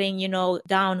you're getting,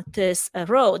 down this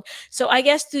road. So I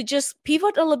guess to just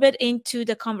pivot a little bit into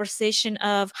the conversation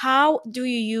of how do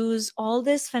you use all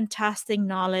this fantastic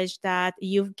knowledge that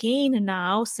you've gained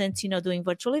now since, doing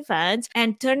virtual events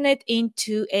and turn it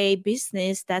into a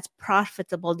business that's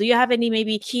profitable? Do you have any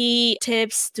maybe key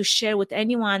tips to share with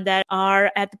anyone that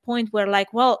are at the point where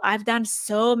like, well, I've done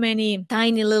so many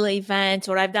tiny little events,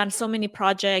 or I've done so many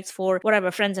projects for whatever,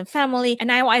 friends and family,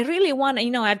 and I really want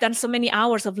to, I've done so many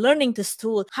hours of learning this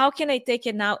tool. How can I take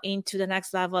it now into the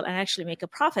next level and actually make a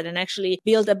profit and actually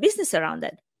build a business around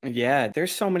it? Yeah,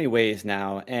 there's so many ways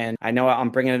now. And I know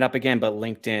I'm bringing it up again, but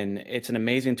LinkedIn, it's an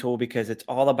amazing tool because it's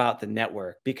all about the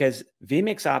network. Because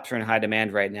vMix ops are in high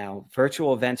demand right now.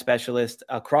 Virtual event specialists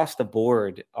across the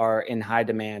board are in high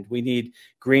demand. We need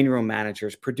green room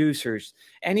managers, producers,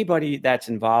 anybody that's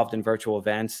involved in virtual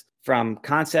events. From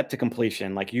concept to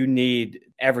completion, like you need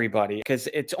everybody because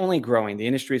it's only growing. The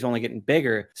industry is only getting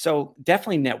bigger. So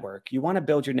definitely network. You want to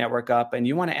build your network up and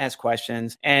you want to ask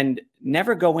questions and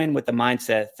never go in with the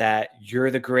mindset that you're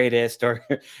the greatest or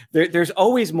there's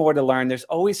always more to learn. There's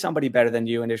always somebody better than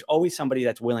you. And there's always somebody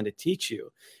that's willing to teach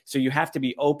you. So you have to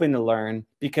be open to learn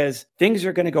because things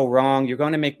are going to go wrong. You're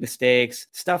going to make mistakes.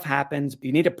 Stuff happens.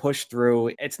 You need to push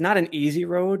through. It's not an easy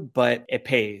road, but it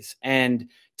pays. And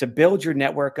to build your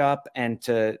network up and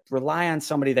to rely on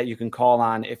somebody that you can call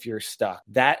on if you're stuck.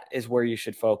 That is where you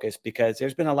should focus because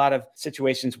there's been a lot of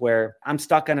situations where I'm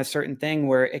stuck on a certain thing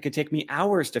where it could take me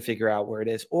hours to figure out where it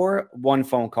is or one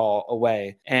phone call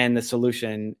away and the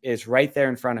solution is right there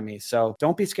in front of me. So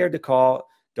don't be scared to call.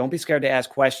 Don't be scared to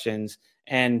ask questions.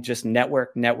 And just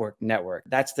network.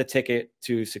 That's the ticket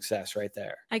to success right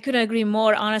there. I couldn't agree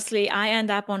more. Honestly, I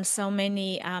end up on so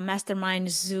many mastermind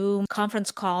Zoom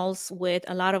conference calls with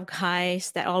a lot of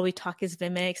guys that all we talk is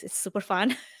vMix. It's super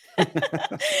fun.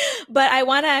 But I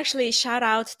want to actually shout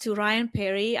out to Ryan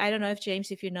Perry. I don't know if James,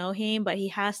 if you know him, but he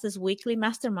has this weekly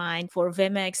mastermind for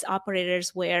vMix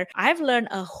operators where I've learned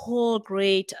a whole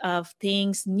great of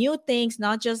things, new things,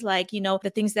 not just like,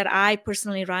 the things that I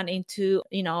personally run into,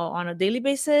 on a daily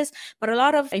basis, but a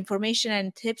lot of information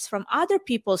and tips from other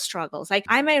people's struggles. Like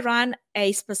I may run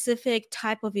a specific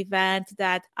type of event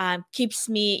that keeps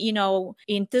me,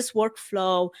 in this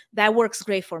workflow that works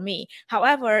great for me.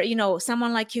 However,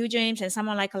 someone like you, James, and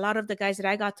someone like a lot of the guys that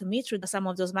I got to meet through some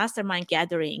of those mastermind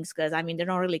gatherings, because they're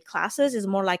not really classes, it's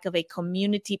more like of a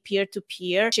community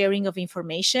peer-to-peer sharing of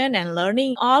information and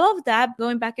learning. All of that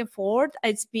going back and forth,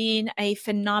 it's been a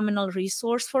phenomenal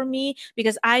resource for me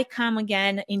because I come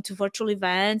again into virtual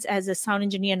events as a sound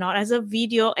engineer, not as a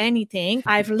video anything.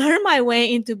 I've learned my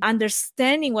way into understanding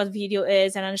understanding what video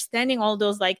is and understanding all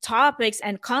those like topics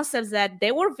and concepts that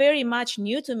they were very much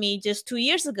new to me just 2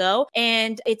 years ago.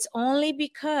 And it's only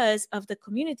because of the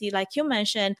community, like you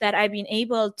mentioned, that I've been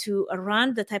able to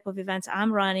run the type of events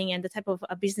I'm running and the type of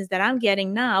business that I'm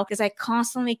getting now, because I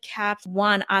constantly kept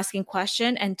one, asking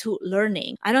question, and two,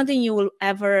 learning. I don't think you will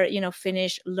ever,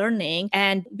 finish learning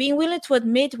and being willing to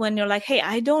admit when you're like, hey,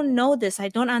 I don't know this. I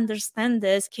don't understand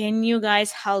this. Can you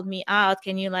guys help me out?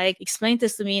 Can you like explain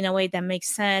this to me in a way that makes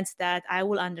sense, that I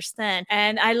will understand?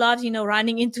 And I loved,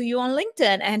 running into you on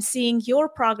LinkedIn and seeing your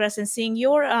progress and seeing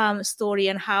your story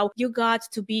and how you got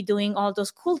to be doing all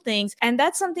those cool things. And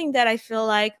that's something that I feel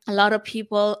like a lot of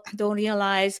people don't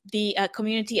realize, the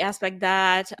community aspect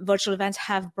that virtual events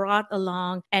have brought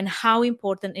along, and how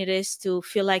important it is to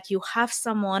feel like you have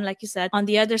someone, like you said, on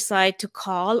the other side to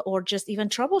call or just even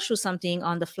troubleshoot something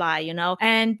on the fly,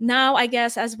 And now I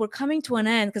guess as we're coming to an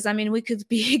end, because we could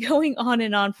be going on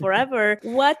and on forever,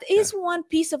 what is one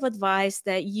piece of advice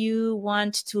that you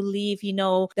want to leave,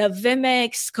 the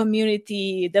Vmix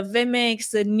community, the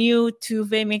Vmix, the new to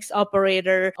Vmix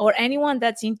operator, or anyone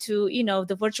that's into,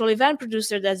 the virtual event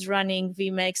producer that's running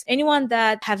Vmix, anyone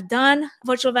that have done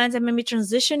virtual events and maybe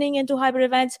transitioning into hybrid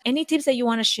events, any tips that you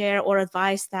want to share or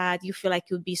advice that you feel like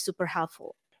would be super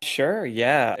helpful? Sure.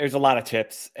 Yeah. There's a lot of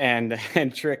tips and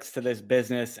tricks to this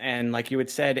business. And like you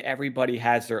had said, everybody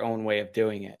has their own way of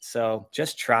doing it. So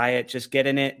just try it, just get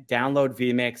in it, download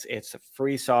Vmix. It's a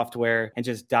free software, and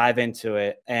just dive into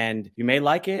it. And you may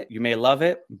like it, you may love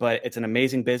it, but it's an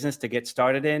amazing business to get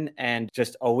started in. And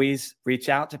just always reach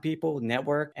out to people,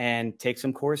 network, and take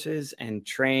some courses and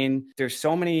train. There's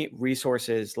so many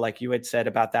resources, like you had said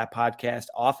about that podcast,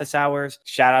 Office Hours.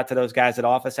 Shout out to those guys at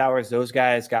Office Hours. Those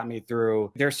guys got me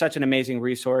through. They're such an amazing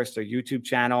resource. Their YouTube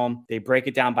channel, they break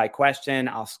it down by question.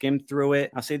 I'll skim through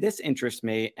it. I'll say, this interests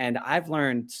me. And I've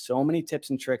learned so many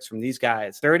tips and tricks from these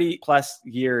guys. 30 plus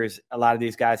years, a lot of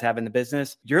these guys have in the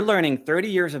business. You're learning 30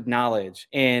 years of knowledge,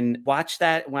 and watch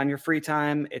that on your free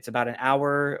time. It's about an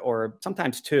hour or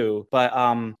sometimes two, but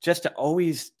just to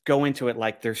always go into it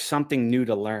like there's something new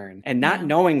to learn, and not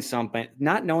knowing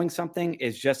something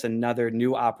is just another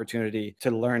new opportunity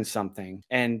to learn something.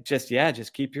 And just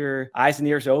keep your eyes and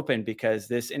ears open, because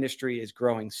this industry is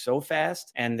growing so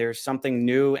fast, and there's something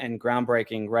new and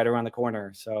groundbreaking right around the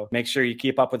corner. So make sure you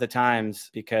keep up with the times,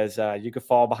 because you could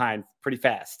fall behind pretty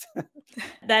fast.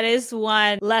 That is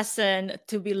one lesson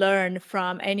to be learned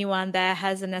from anyone that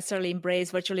hasn't necessarily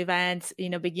embraced virtual events,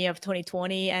 beginning of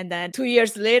 2020. And then 2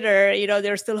 years later,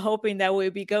 they're still hoping that we'll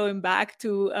be going back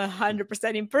to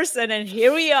 100% in person. And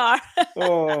here we are.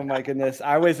 Oh my goodness.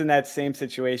 I was in that same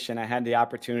situation. I had the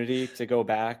opportunity to go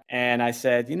back, and I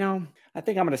said, I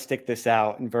think I'm going to stick this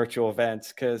out in virtual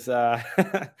events, because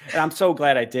and I'm so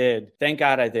glad I did. Thank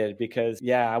God I did, because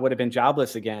I would have been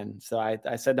jobless again. So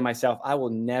I said to myself, I will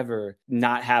never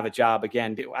not have a job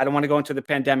again. I don't want to go into the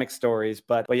pandemic stories,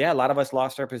 but a lot of us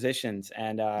lost our positions,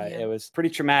 and it was pretty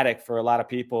traumatic for a lot of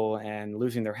people, and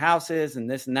losing their houses and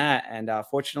this and that. And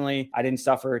fortunately, I didn't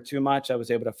suffer too much. I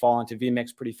was able to fall into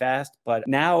Vmix pretty fast. But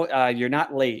now you're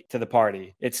not late to the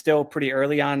party. It's still pretty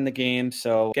early on in the game.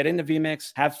 So get into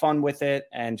Vmix, have fun with it,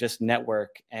 and just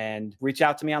network, and reach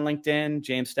out to me on LinkedIn,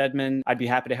 James Stedman. I'd be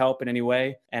happy to help in any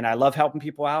way. And I love helping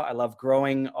people out. I love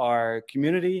growing our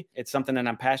community. It's something that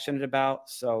I'm passionate about.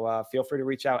 So feel free to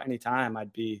reach out anytime.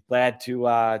 I'd be glad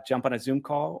to jump on a Zoom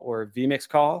call or Vmix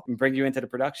call and bring you into the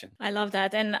production. I love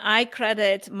that. And I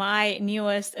credit my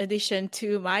newest addition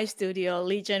to my studio,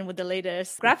 Legion, with the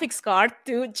latest graphics card,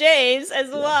 to James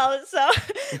as well. So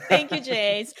thank you,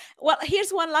 James. Well, here's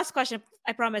one last question.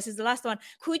 I promise it's the last one.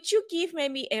 Could you give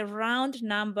maybe a round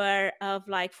number of,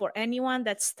 like, for anyone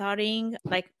that's starting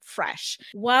like fresh,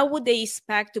 what would they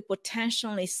expect to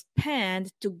potentially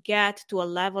spend to get to a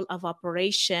level of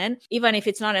operation, even if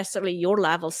it's not necessarily your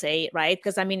level, say, right?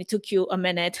 Because it took you a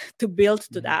minute to build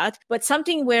to that, but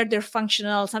something where they're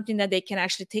functional, something that they can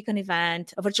actually take an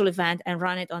event, a virtual event, and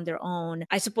run it on their own.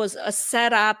 I suppose a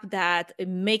setup that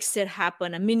makes it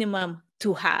happen, a minimum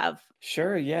to have.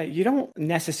 Sure. Yeah. You don't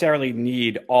necessarily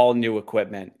need all new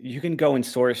equipment. You can go and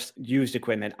source used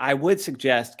equipment. I would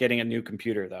suggest getting a new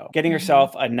computer, though. Getting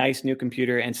yourself a nice new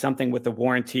computer and something with a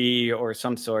warranty or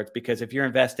some sort, because if you're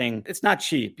investing, it's not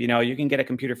cheap. You can get a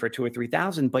computer for $2,000 or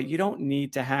 $3,000, but you don't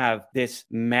need to have this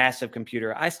massive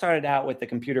computer. I started out with the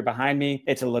computer behind me.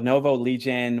 It's a Lenovo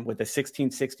Legion with a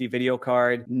 1660 video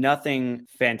card. Nothing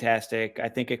fantastic. I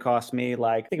think it cost me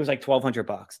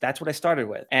 $1,200. That's what I started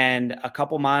with. And a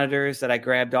couple monitors that I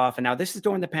grabbed off. And now this is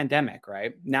during the pandemic,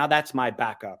 right? Now that's my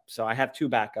backup. So I have 2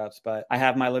 backups, but I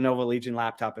have my Lenovo Legion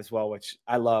laptop as well, which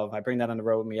I love. I bring that on the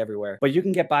road with me everywhere. But you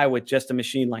can get by with just a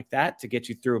machine like that to get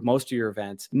you through most of your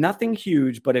events. Nothing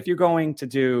huge, but if you're going to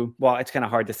do, well, it's kind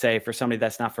of hard to say for somebody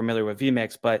that's not familiar with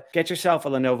vMix, but get yourself a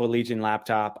Lenovo Legion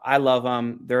laptop. I love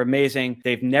them. They're amazing.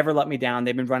 They've never let me down.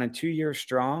 They've been running 2 years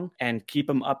strong, and keep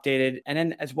them updated. And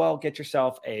then as well, get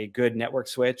yourself a good network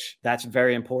switch. That's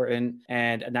very important.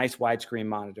 And a nice widescreen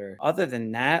monitor. Other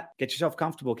than that, get yourself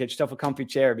comfortable. Get yourself a comfy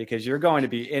chair because you're going to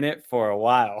be in it for a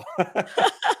while.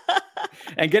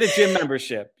 And get a gym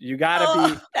membership. You got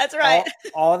to be. That's right.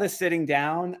 All the sitting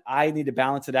down. I need to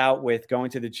balance it out with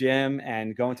going to the gym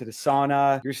and going to the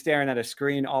sauna. You're staring at a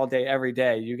screen all day, every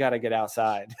day. You got to get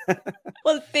outside.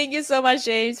 Well, thank you so much,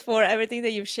 James, for everything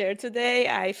that you've shared today.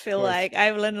 I feel like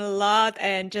I've learned a lot.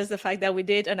 And just the fact that we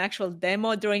did an actual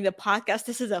demo during the podcast,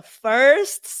 this is a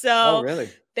first. So really?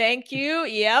 Thank you.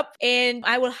 Yep. And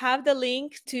I will have the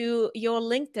link to your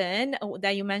LinkedIn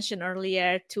that you mentioned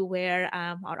earlier to where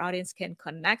our audience can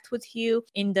connect with you.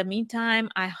 In the meantime,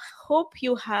 I hope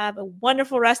you have a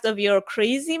wonderful rest of your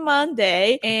crazy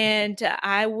Monday, and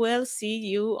I will see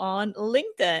you on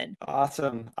LinkedIn.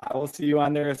 Awesome. I will see you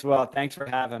on there as well. Thanks for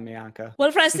having me, Anka.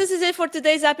 Well, friends, this is it for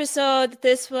today's episode.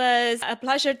 This was a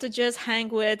pleasure to just hang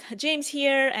with James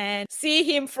here and see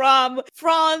him from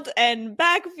front and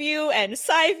back view and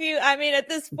side view. I mean, at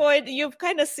this point, you've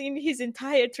kind of seen his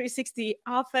entire 360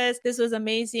 office. This was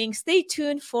amazing. Stay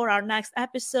tuned for our next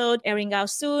episode airing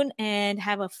out soon, and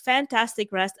have a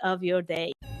fantastic rest of your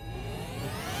day.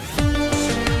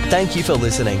 Thank you for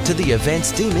listening to the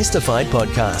Events Demystified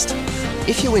podcast.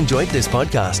 If you enjoyed this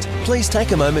podcast, please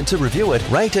take a moment to review it,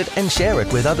 rate it, and share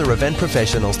it with other event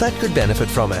professionals that could benefit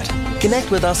from it.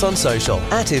 Connect with us on social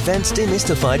at Events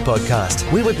Demystified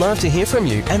Podcast. We would love to hear from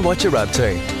you and what you're up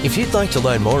to. If you'd like to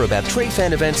learn more about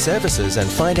TreeFan Event services and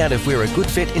find out if we're a good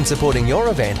fit in supporting your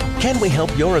event, can we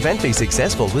help your event be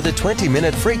successful with a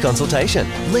 20-minute free consultation?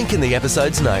 Link in the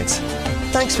episode's notes.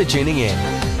 Thanks for tuning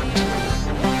in.